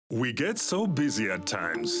We get so busy at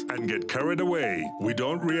times and get carried away, we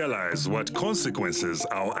don't realize what consequences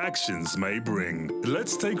our actions may bring.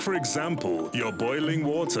 Let's take, for example, your boiling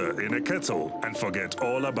water in a kettle and forget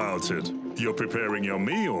all about it. You're preparing your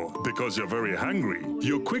meal because you're very hungry.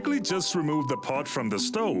 You quickly just remove the pot from the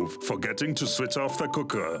stove, forgetting to switch off the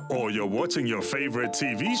cooker. Or you're watching your favorite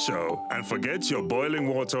TV show and forget your boiling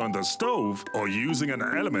water on the stove or using an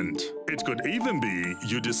element. It could even be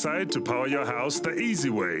you decide to power your house the easy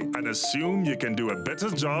way and assume you can do a better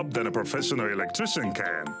job than a professional electrician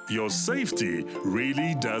can. Your safety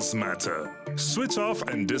really does matter. Switch off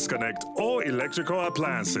and disconnect all electrical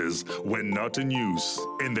appliances when not in use.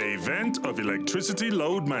 In the event of electricity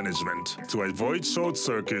load management, to avoid short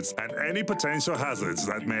circuits and any potential hazards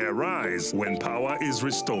that may arise when power is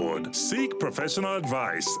restored, seek professional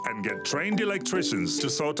advice and get trained electricians to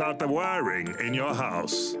sort out the wiring in your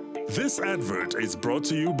house. This advert is brought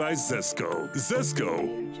to you by Zesco.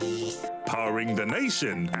 Zesco, powering the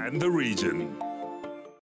nation and the region.